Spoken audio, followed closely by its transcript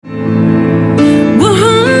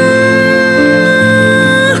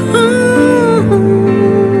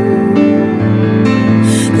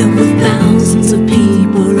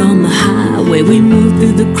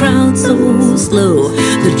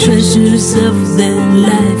of their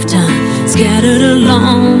lifetime scattered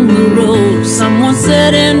along the road. Someone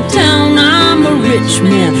said in town, I'm a rich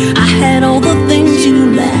man, I had all the things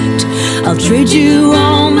you lacked. I'll trade you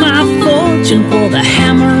all my fortune for the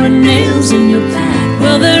hammer and nails in your back.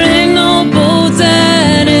 Well, there ain't no boats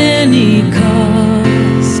at any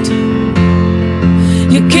cost.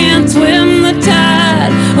 You can't swim the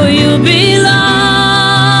tide or you'll be lost.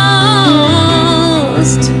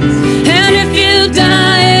 And if you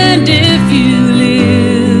die and if you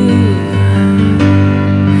live,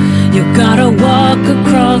 you gotta walk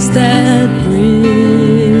across that bridge.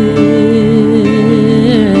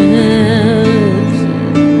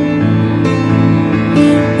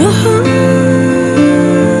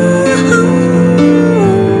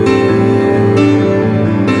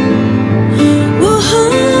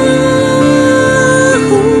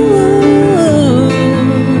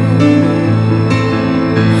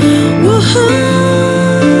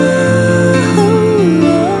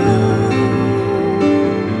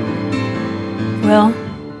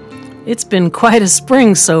 It's been quite a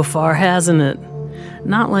spring so far, hasn't it?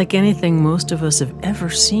 Not like anything most of us have ever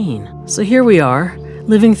seen. So here we are,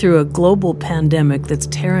 living through a global pandemic that's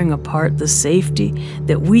tearing apart the safety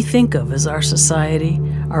that we think of as our society,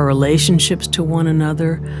 our relationships to one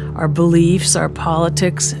another, our beliefs, our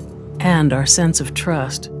politics, and our sense of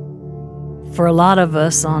trust. For a lot of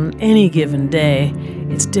us on any given day,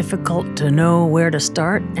 it's difficult to know where to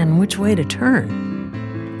start and which way to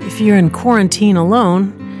turn. If you're in quarantine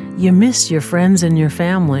alone, you miss your friends and your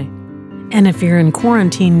family. And if you're in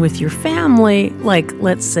quarantine with your family, like,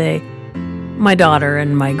 let's say, my daughter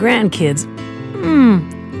and my grandkids,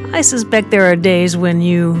 I suspect there are days when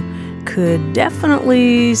you could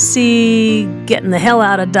definitely see getting the hell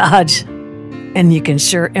out of Dodge. And you can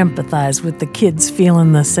sure empathize with the kids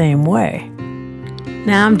feeling the same way.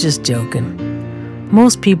 Now, I'm just joking.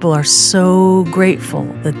 Most people are so grateful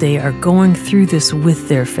that they are going through this with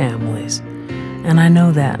their families. And I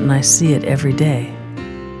know that, and I see it every day.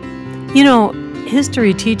 You know,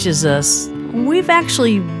 history teaches us we've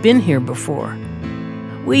actually been here before.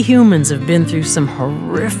 We humans have been through some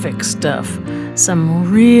horrific stuff,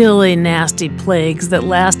 some really nasty plagues that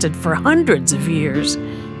lasted for hundreds of years.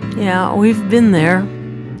 Yeah, we've been there,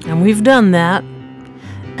 and we've done that,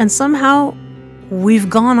 and somehow we've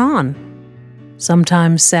gone on.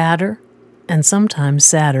 Sometimes sadder, and sometimes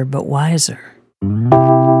sadder but wiser.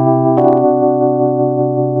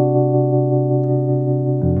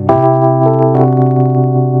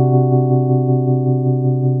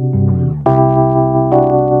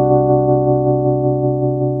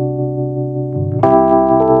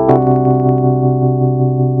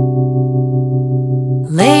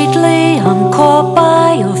 Lately I'm caught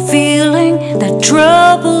by a feeling that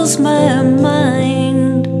troubles my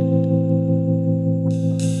mind.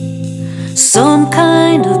 Some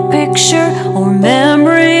kind of picture or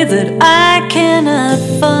memory that I cannot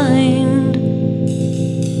find.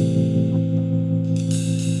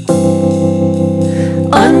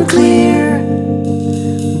 Unclear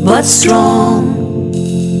but strong.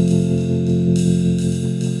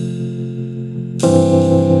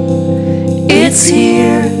 It's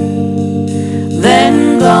here,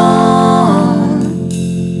 then gone.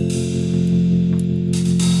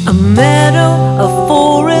 A meadow, a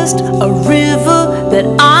forest, a river that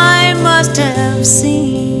I must have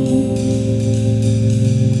seen.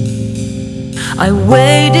 I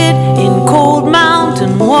waded in cold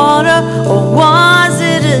mountain water, or was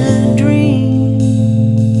it a dream?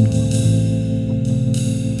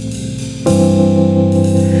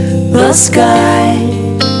 The sky,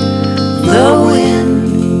 the wind,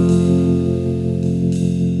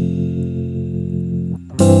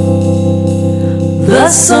 the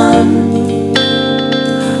sun,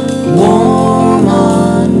 warm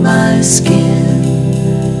on my skin.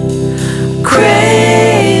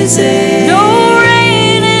 Crazy, no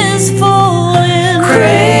rain is falling.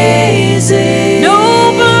 Crazy, no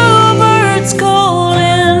bluebirds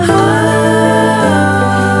calling.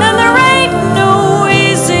 And there ain't no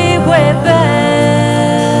easy way back.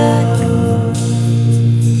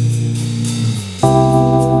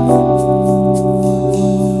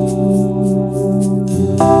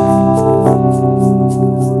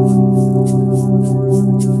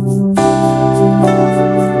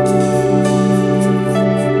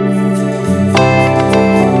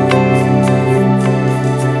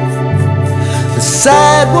 The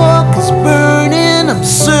sidewalk is burning, I'm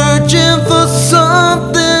searching for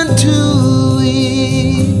something to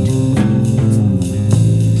eat.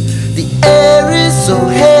 The air is so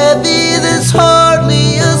heavy, there's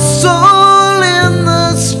hardly a soul in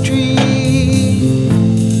the street.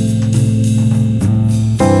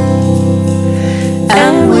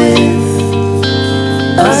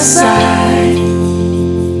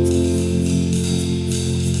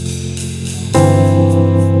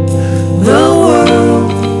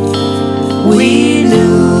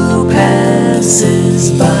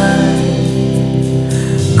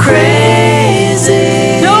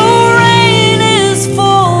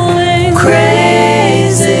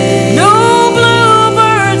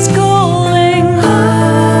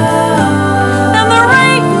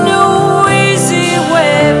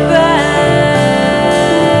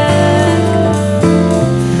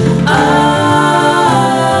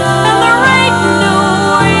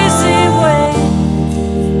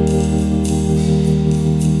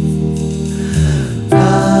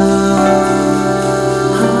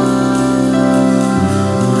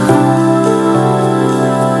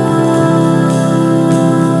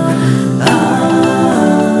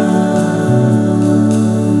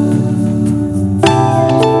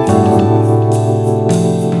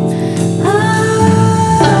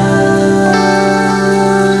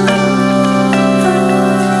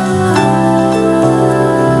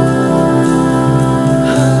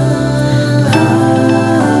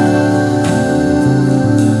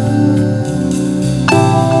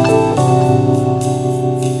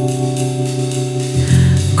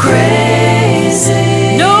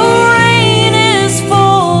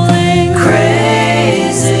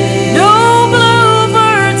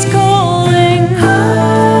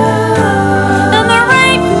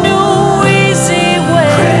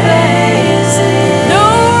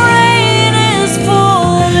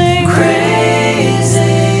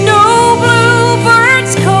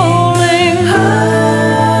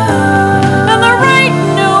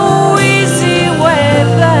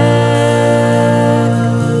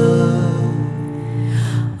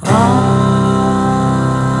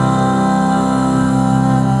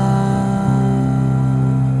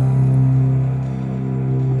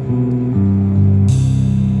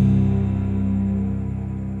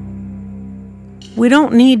 We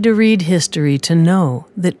don't need to read history to know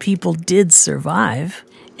that people did survive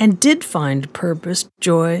and did find purpose,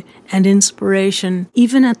 joy, and inspiration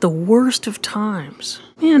even at the worst of times.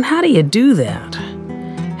 Man, how do you do that?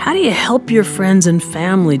 How do you help your friends and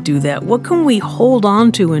family do that? What can we hold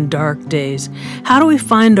on to in dark days? How do we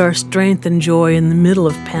find our strength and joy in the middle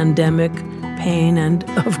of pandemic, pain, and,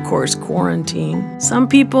 of course, quarantine? Some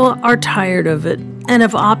people are tired of it and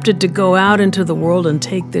have opted to go out into the world and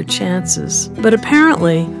take their chances. But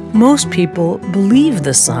apparently, most people believe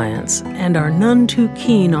the science and are none too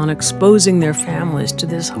keen on exposing their families to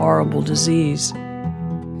this horrible disease.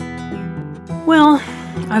 Well,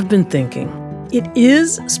 I've been thinking. It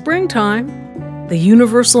is springtime, the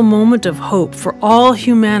universal moment of hope for all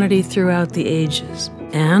humanity throughout the ages.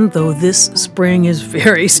 And though this spring is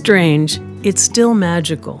very strange, it's still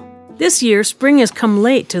magical. This year, spring has come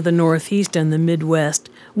late to the Northeast and the Midwest,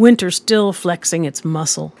 winter still flexing its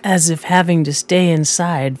muscle, as if having to stay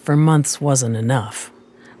inside for months wasn't enough.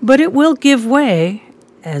 But it will give way,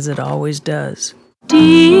 as it always does.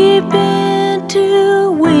 Deep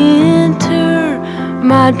into winter,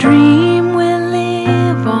 my dream will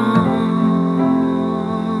live on,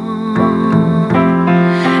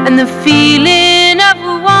 and the feeling of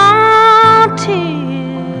wanting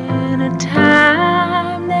a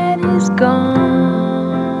time that is gone,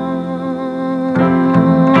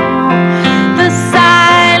 the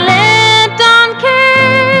silent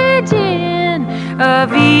uncaging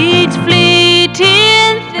of each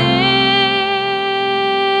fleeting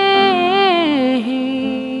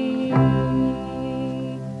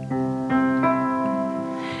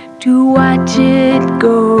to watch it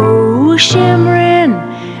go shimmering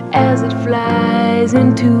as it flies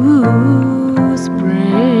into spring.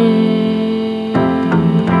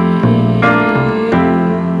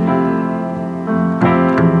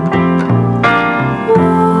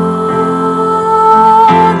 Oh,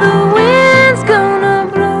 the wind's gonna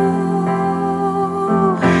blow,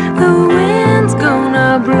 the wind's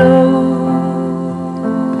gonna blow.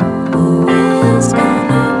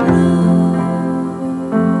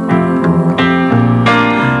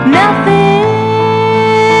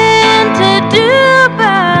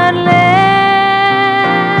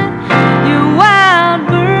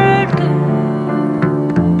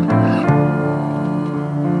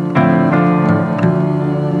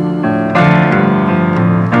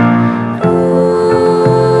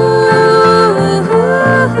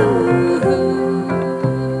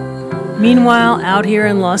 Meanwhile, out here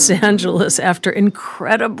in Los Angeles, after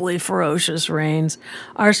incredibly ferocious rains,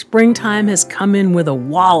 our springtime has come in with a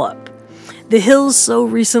wallop. The hills so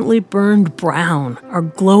recently burned brown are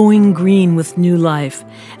glowing green with new life,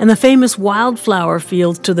 and the famous wildflower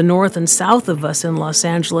fields to the north and south of us in Los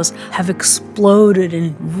Angeles have exploded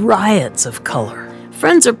in riots of color.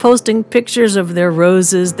 Friends are posting pictures of their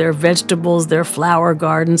roses, their vegetables, their flower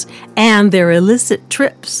gardens, and their illicit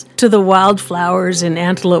trips to the wildflowers in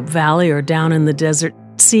Antelope Valley or down in the desert.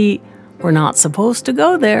 See, we're not supposed to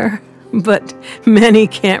go there, but many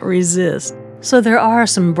can't resist. So there are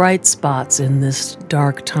some bright spots in this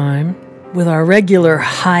dark time. With our regular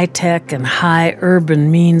high-tech and high-urban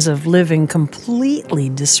means of living completely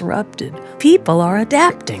disrupted, people are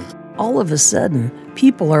adapting. All of a sudden,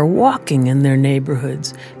 people are walking in their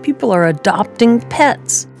neighborhoods. People are adopting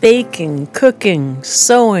pets, baking, cooking,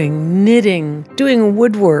 sewing, knitting, doing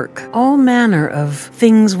woodwork, all manner of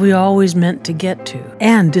things we always meant to get to,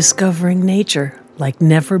 and discovering nature like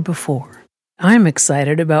never before. I'm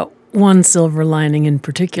excited about one silver lining in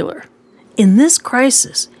particular. In this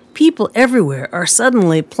crisis, people everywhere are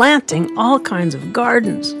suddenly planting all kinds of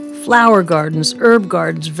gardens. Flower gardens, herb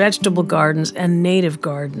gardens, vegetable gardens, and native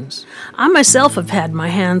gardens. I myself have had my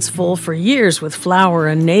hands full for years with flower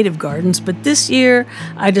and native gardens, but this year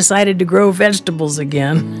I decided to grow vegetables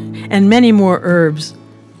again, and many more herbs.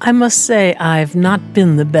 I must say I've not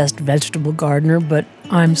been the best vegetable gardener, but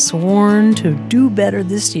I'm sworn to do better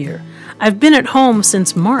this year. I've been at home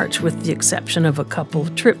since March, with the exception of a couple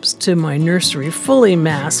of trips to my nursery, fully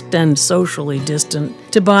masked and socially distant,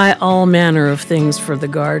 to buy all manner of things for the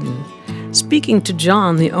garden. Speaking to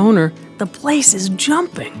John, the owner, the place is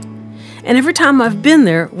jumping. And every time I've been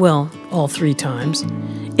there, well, all 3 times,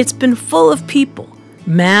 it's been full of people,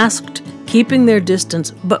 masked, keeping their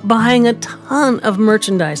distance, but buying a ton of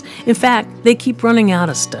merchandise. In fact, they keep running out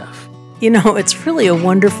of stuff. You know, it's really a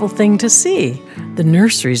wonderful thing to see. The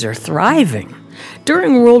nurseries are thriving.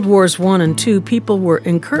 During World Wars I and II, people were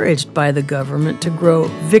encouraged by the government to grow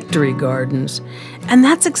victory gardens. And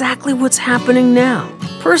that's exactly what's happening now.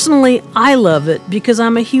 Personally, I love it because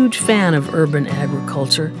I'm a huge fan of urban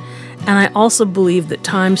agriculture. And I also believe that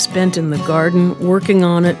time spent in the garden, working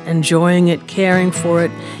on it, enjoying it, caring for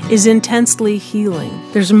it, is intensely healing.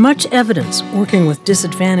 There's much evidence, working with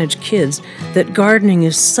disadvantaged kids, that gardening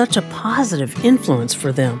is such a positive influence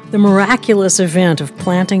for them. The miraculous event of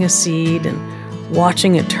planting a seed and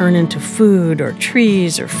watching it turn into food or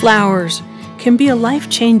trees or flowers can be a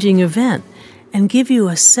life-changing event and give you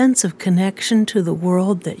a sense of connection to the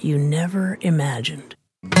world that you never imagined.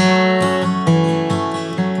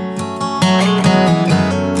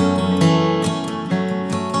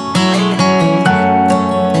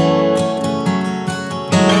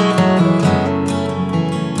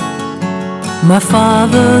 My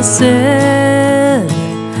father said,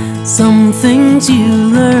 some things you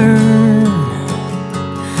learn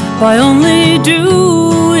by only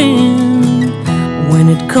doing when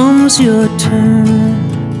it comes your turn.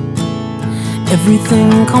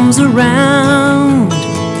 Everything comes around,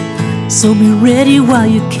 so be ready while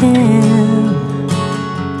you can.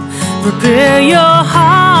 Prepare your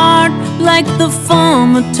heart like the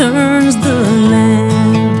farmer turns the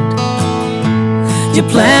land. You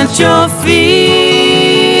plant your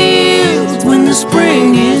fields when the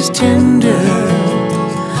spring is tender.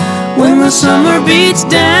 When the summer beats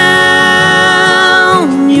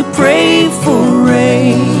down, you pray for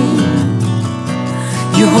rain.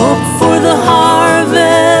 You hope for the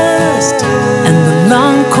harvest and the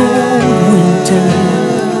long cold winter.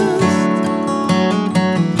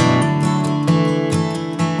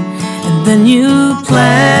 And then you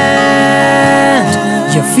plant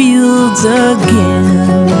your fields again.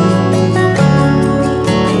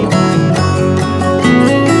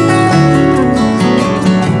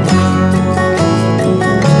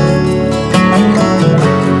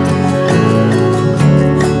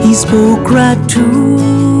 He spoke right to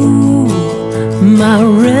my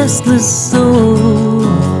restless soul,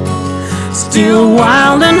 still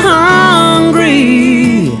wild and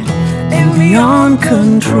hungry and beyond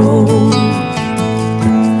control.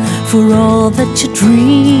 For all that you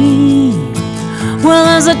dream, well,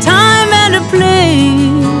 there's a time and a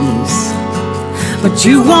place, but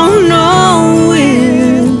you won't know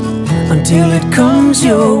it until it comes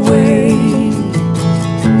your way.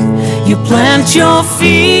 You plant your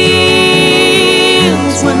fields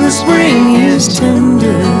when the spring is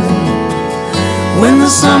tender. When the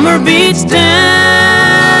summer beats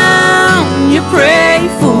down, you pray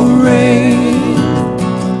for rain.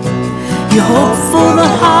 You hope for the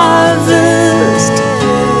harvest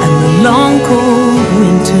and the long cold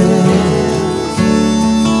winter.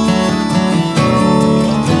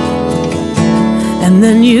 And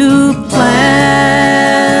then you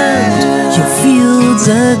plant your fields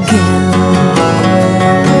again.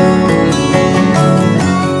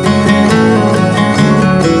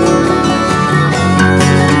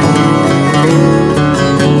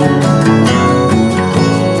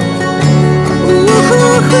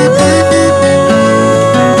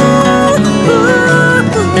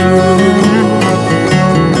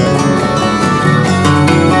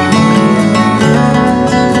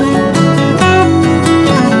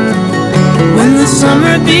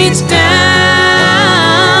 Summer beats down,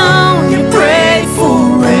 you pray for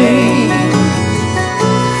rain.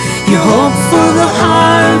 You hope for the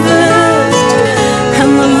harvest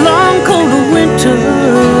and the long cold winter.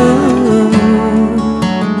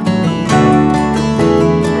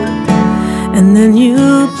 And then you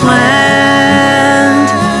plant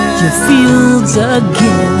your fields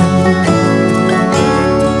again.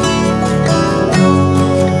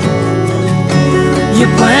 You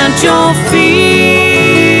plant your fields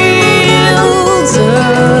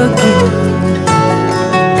again.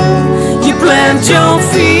 You plant your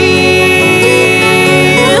fields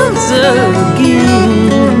again.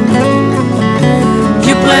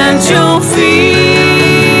 You plant your fields.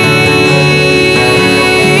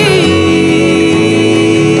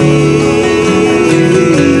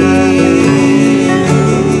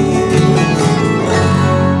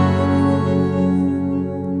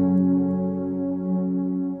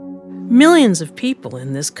 Millions of people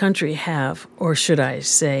in this country have, or should I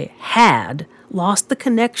say, had, lost the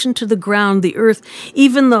connection to the ground, the earth,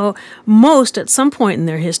 even though most at some point in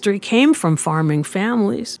their history came from farming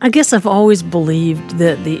families. I guess I've always believed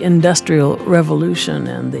that the Industrial Revolution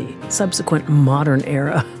and the subsequent modern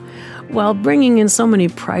era, while bringing in so many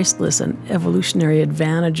priceless and evolutionary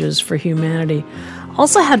advantages for humanity,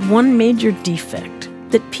 also had one major defect: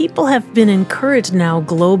 that people have been encouraged now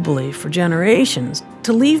globally for generations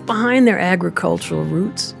to leave behind their agricultural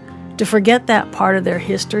roots, to forget that part of their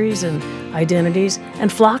histories and identities,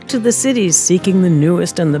 and flock to the cities seeking the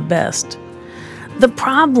newest and the best. The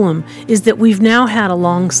problem is that we've now had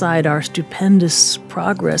alongside our stupendous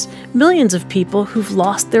progress millions of people who've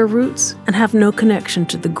lost their roots and have no connection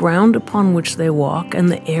to the ground upon which they walk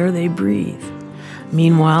and the air they breathe.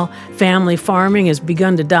 Meanwhile, family farming has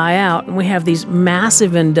begun to die out, and we have these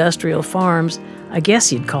massive industrial farms, I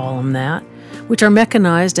guess you'd call them that, which are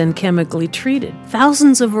mechanized and chemically treated.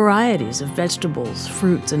 Thousands of varieties of vegetables,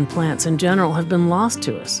 fruits, and plants in general have been lost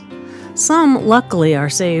to us. Some, luckily, are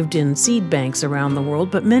saved in seed banks around the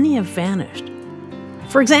world, but many have vanished.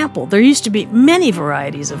 For example, there used to be many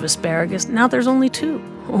varieties of asparagus, now there's only 2.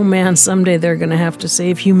 Oh man, someday they're going to have to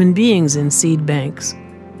save human beings in seed banks.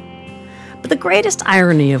 But the greatest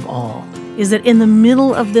irony of all is that in the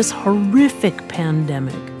middle of this horrific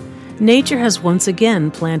pandemic, nature has once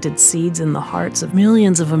again planted seeds in the hearts of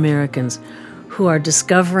millions of Americans who are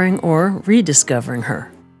discovering or rediscovering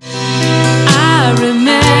her. I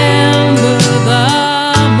remember the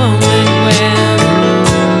moment when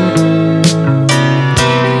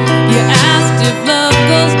you asked if love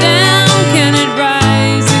goes down, can it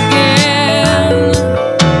rise again?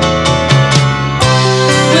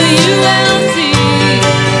 Well, you will see,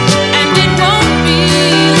 and it won't be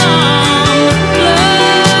long.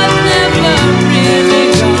 Love's never really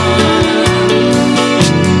gone.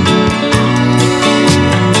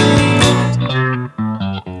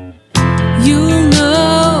 You'll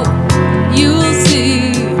know, you'll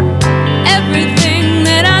see, everything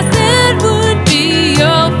that I said would be,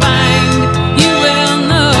 you'll find. You will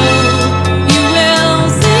know, you will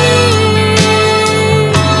see,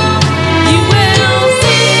 you will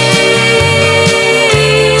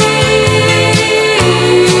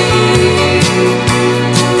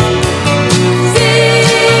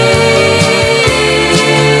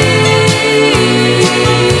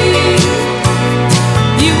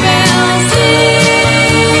You will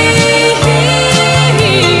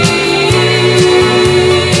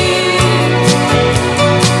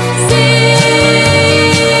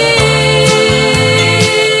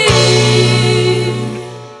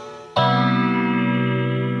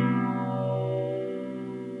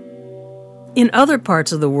In other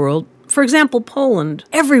parts of the world, for example, Poland,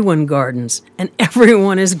 everyone gardens, and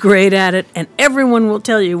everyone is great at it, and everyone will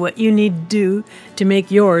tell you what you need to do to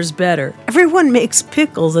make yours better. Everyone makes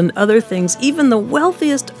pickles and other things, even the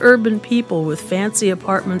wealthiest urban people with fancy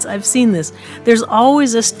apartments. I've seen this. There's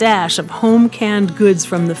always a stash of home-canned goods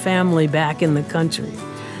from the family back in the country.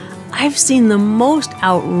 I've seen the most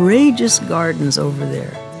outrageous gardens over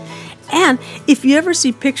there. And if you ever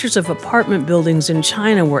see pictures of apartment buildings in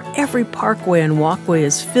China where every parkway and walkway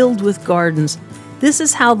is filled with gardens, this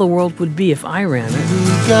is how the world would be if I ran it.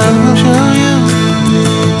 God will show you.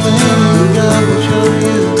 God will show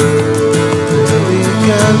you.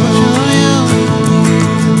 God will show you. God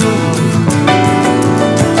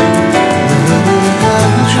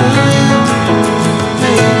will show you.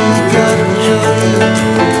 God will show you.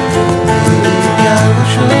 God will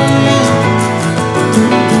show you.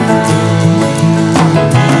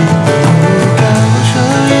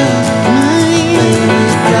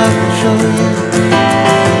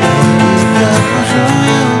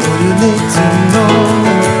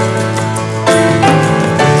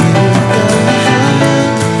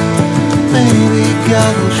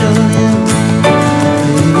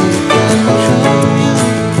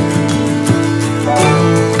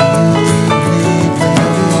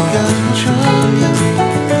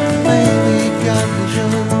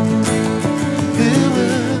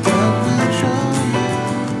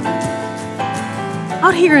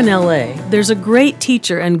 Out here in LA, there's a great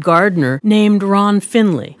teacher and gardener named Ron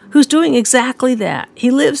Finley, who's doing exactly that. He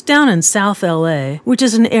lives down in South LA, which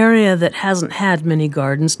is an area that hasn't had many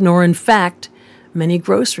gardens, nor in fact, many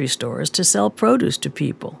grocery stores to sell produce to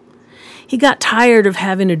people. He got tired of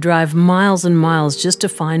having to drive miles and miles just to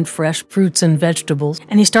find fresh fruits and vegetables,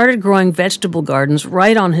 and he started growing vegetable gardens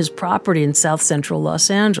right on his property in South Central Los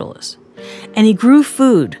Angeles. And he grew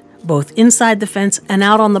food, both inside the fence and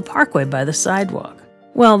out on the parkway by the sidewalk.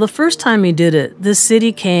 Well, the first time he did it, the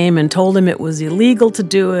city came and told him it was illegal to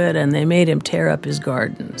do it, and they made him tear up his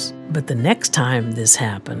gardens. But the next time this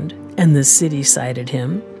happened, and the city cited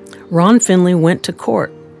him, Ron Finley went to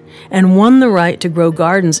court and won the right to grow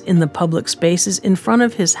gardens in the public spaces in front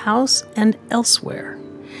of his house and elsewhere.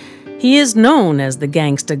 He is known as the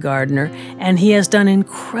Gangsta Gardener, and he has done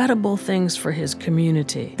incredible things for his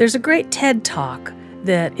community. There's a great TED Talk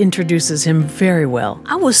that introduces him very well.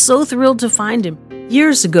 I was so thrilled to find him.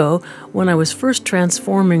 Years ago, when I was first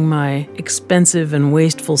transforming my expensive and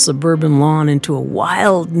wasteful suburban lawn into a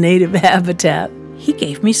wild native habitat, he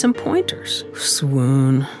gave me some pointers.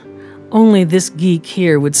 Swoon. Only this geek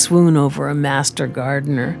here would swoon over a master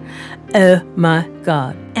gardener. Oh my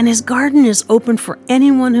God. And his garden is open for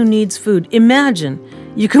anyone who needs food. Imagine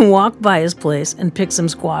you can walk by his place and pick some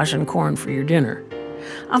squash and corn for your dinner.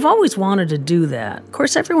 I've always wanted to do that. Of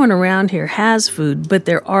course, everyone around here has food, but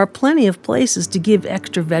there are plenty of places to give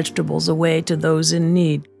extra vegetables away to those in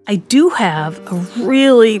need. I do have a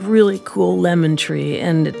really, really cool lemon tree,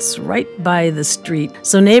 and it's right by the street,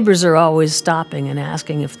 so neighbors are always stopping and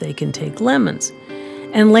asking if they can take lemons.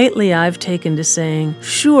 And lately I've taken to saying,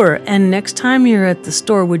 sure, and next time you're at the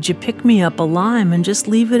store, would you pick me up a lime and just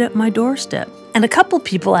leave it at my doorstep? And a couple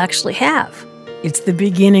people actually have. It's the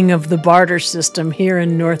beginning of the barter system here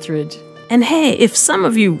in Northridge. And hey, if some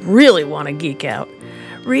of you really want to geek out,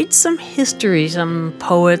 read some history, some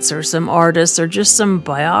poets or some artists or just some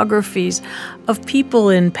biographies of people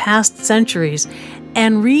in past centuries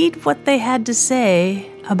and read what they had to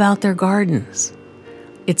say about their gardens.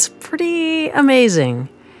 It's pretty amazing,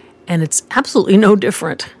 and it's absolutely no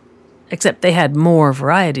different, except they had more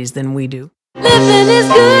varieties than we do. Living is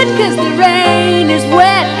good 'cause the rain is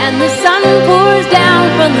wet and the sun pours down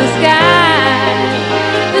from the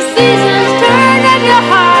sky. The seasons turn and your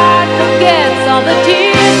heart forgets all the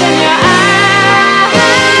tears in your eyes.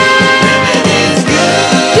 Living is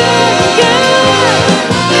good. Good, good.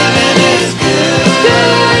 Living is good.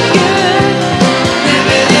 Good, good.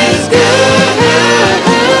 Living is good.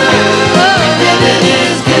 Oh, living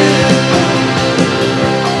is good.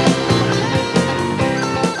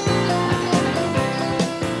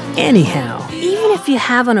 Anyhow, even if you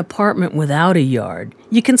have an apartment without a yard,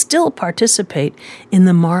 you can still participate in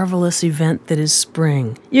the marvelous event that is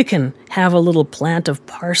spring. You can have a little plant of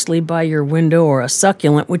parsley by your window or a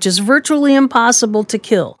succulent, which is virtually impossible to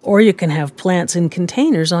kill, or you can have plants in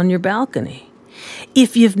containers on your balcony.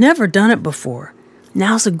 If you've never done it before,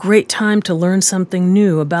 now's a great time to learn something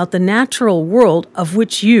new about the natural world of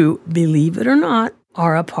which you, believe it or not,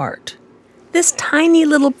 are a part. This tiny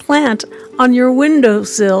little plant on your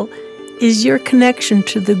windowsill is your connection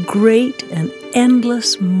to the great and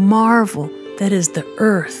endless marvel that is the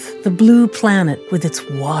Earth, the blue planet with its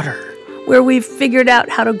water, where we've figured out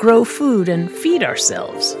how to grow food and feed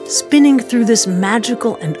ourselves, spinning through this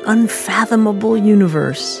magical and unfathomable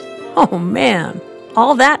universe. Oh man,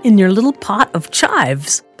 all that in your little pot of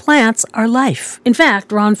chives. Plants are life. In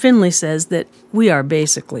fact, Ron Finley says that we are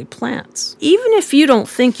basically plants. Even if you don't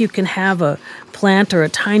think you can have a plant or a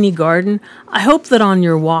tiny garden, I hope that on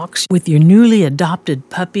your walks with your newly adopted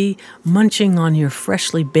puppy, munching on your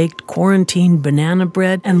freshly baked quarantine banana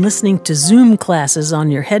bread, and listening to Zoom classes on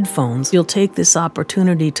your headphones, you'll take this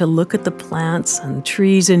opportunity to look at the plants and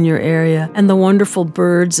trees in your area and the wonderful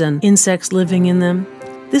birds and insects living in them.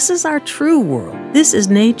 This is our true world. This is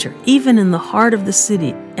nature, even in the heart of the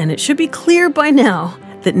city. And it should be clear by now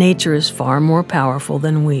that nature is far more powerful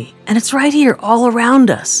than we. And it's right here, all around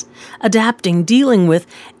us, adapting, dealing with,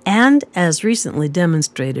 and, as recently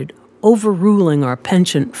demonstrated, overruling our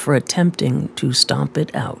penchant for attempting to stomp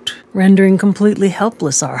it out, rendering completely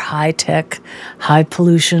helpless our high-tech,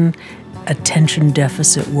 high-pollution,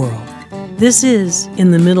 attention-deficit world. This is, in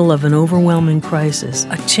the middle of an overwhelming crisis,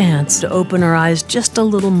 a chance to open our eyes just a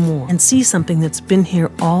little more and see something that's been here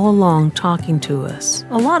all along talking to us.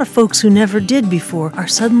 A lot of folks who never did before are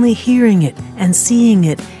suddenly hearing it and seeing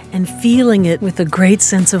it and feeling it with a great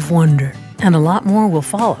sense of wonder. And a lot more will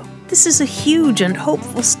follow. This is a huge and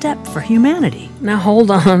hopeful step for humanity. Now hold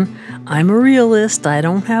on, I'm a realist. I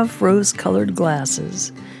don't have rose-colored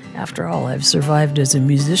glasses. After all, I've survived as a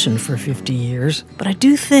musician for 50 years. But I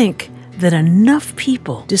do think that enough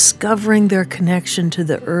people discovering their connection to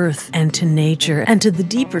the earth and to nature and to the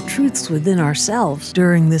deeper truths within ourselves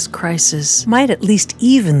during this crisis might at least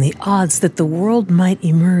even the odds that the world might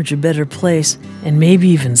emerge a better place and maybe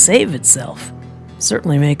even save itself.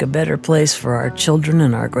 Certainly make a better place for our children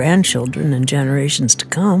and our grandchildren and generations to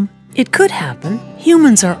come. It could happen.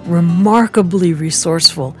 Humans are remarkably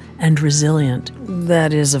resourceful and resilient.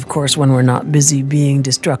 That is, of course, when we're not busy being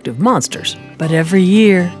destructive monsters. But every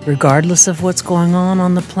year, regardless of what's going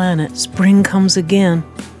on the planet, spring comes again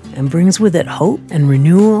and brings with it hope and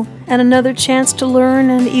renewal and another chance to learn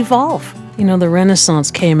and evolve. You know, the Renaissance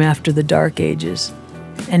came after the Dark Ages,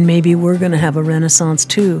 and maybe we're going to have a Renaissance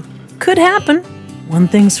too. Could happen. One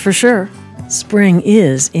thing's for sure, spring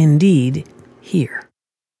is indeed here.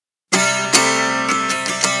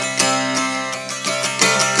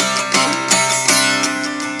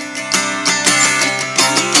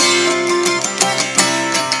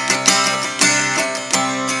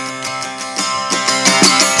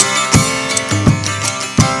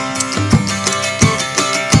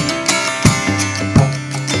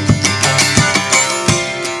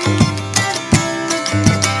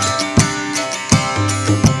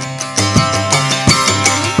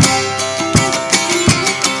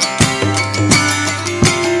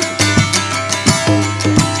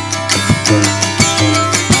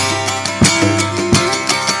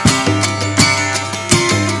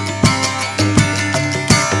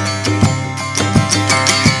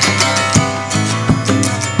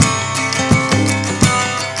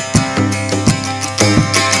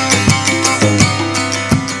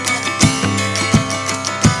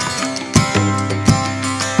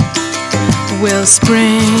 The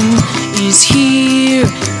spring is here,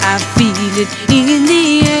 I feel it in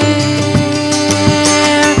the air.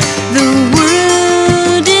 The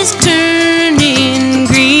world is turning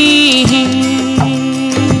green.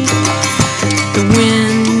 The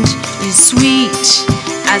wind is sweet,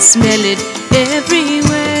 I smell it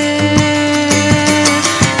everywhere.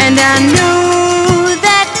 And I know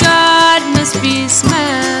that God must be smiling.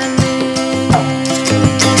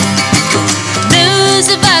 Those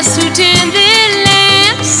of us who tend their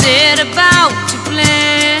lamps set about to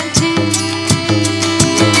plant it.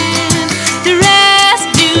 The rest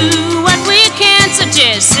do what we can, so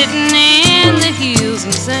just sitting in the hills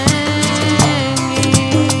and singing.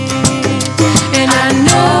 And I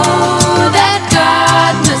know that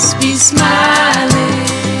God must be smiling.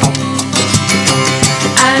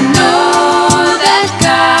 I know that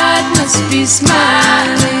God must be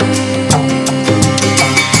smiling.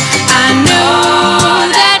 I know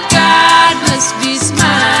that God must be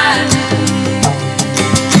smiling.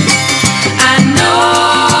 I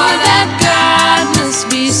know that God must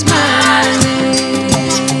be smiling.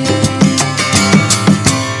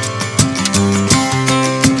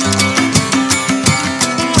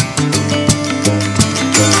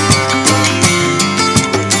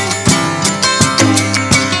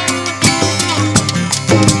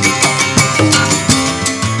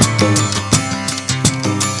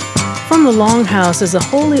 From the Longhouse is a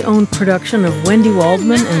wholly owned production of Wendy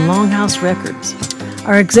Waldman and Longhouse Records.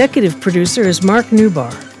 Our executive producer is Mark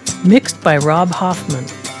Newbar, mixed by Rob Hoffman.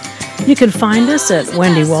 You can find us at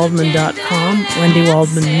wendywaldman.com, Wendy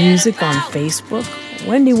Waldman Music on Facebook,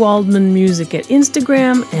 Wendy Waldman Music at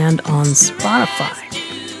Instagram, and on Spotify.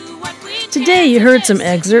 Today you heard some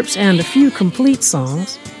excerpts and a few complete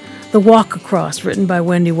songs. The Walk Across, written by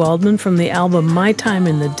Wendy Waldman from the album My Time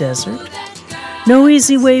in the Desert. No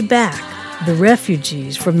Easy Way Back, The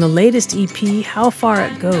Refugees from the latest EP, How Far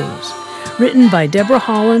It Goes, written by Deborah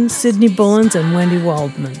Holland, Sidney Bullens, and Wendy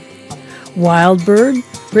Waldman. Wild Bird,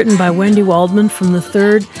 written by Wendy Waldman from the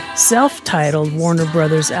third self-titled Warner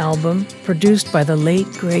Brothers album, produced by the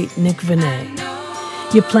late, great Nick Venet.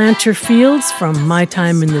 You Plant Your Fields from My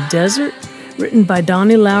Time in the Desert, written by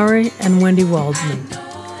Donnie Lowry and Wendy Waldman.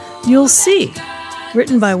 You'll See,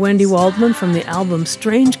 written by Wendy Waldman from the album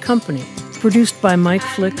Strange Company, produced by Mike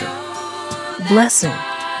Flicker. Blessing,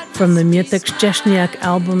 from the Mietek Szczesniak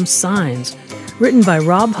album Signs, written by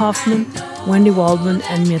Rob Hoffman, Wendy Waldman,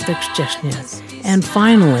 and Mietek Szczesniak. And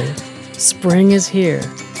finally, Spring is Here,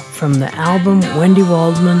 from the album Wendy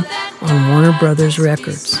Waldman on Warner Brothers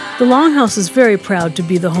Records. The Longhouse is very proud to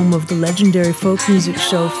be the home of the legendary folk music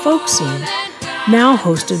show Folk Scene, now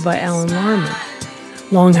hosted by Alan Larman.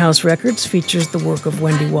 Longhouse Records features the work of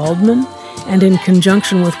Wendy Waldman, and in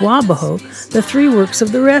conjunction with Wabaho, the three works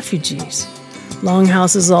of the Refugees.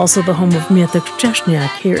 Longhouse is also the home of Mietek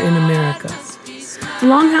Szczesniak here in America. The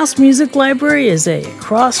Longhouse Music Library is a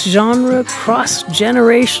cross-genre,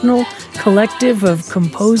 cross-generational collective of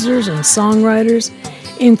composers and songwriters,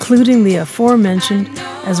 including the aforementioned,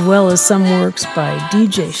 as well as some works by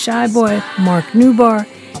DJ Shyboy, Mark Newbar,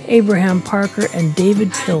 Abraham Parker, and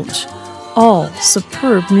David Pilch, all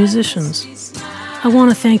superb musicians. I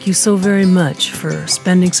want to thank you so very much for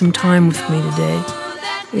spending some time with me today.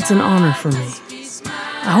 It's an honor for me.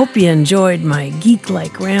 I hope you enjoyed my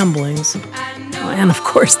geek-like ramblings, and of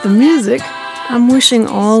course the music. I'm wishing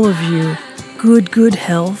all of you good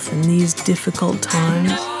health in these difficult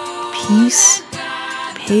times, peace,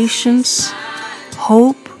 patience,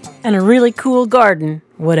 hope, and a really cool garden,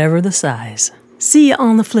 whatever the size. See you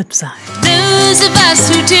on the flip side. Those of us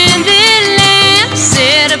who tend their lamps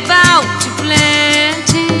set about to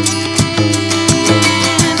plant it.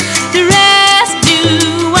 The rest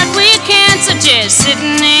do what we can, so just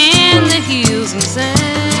sitting in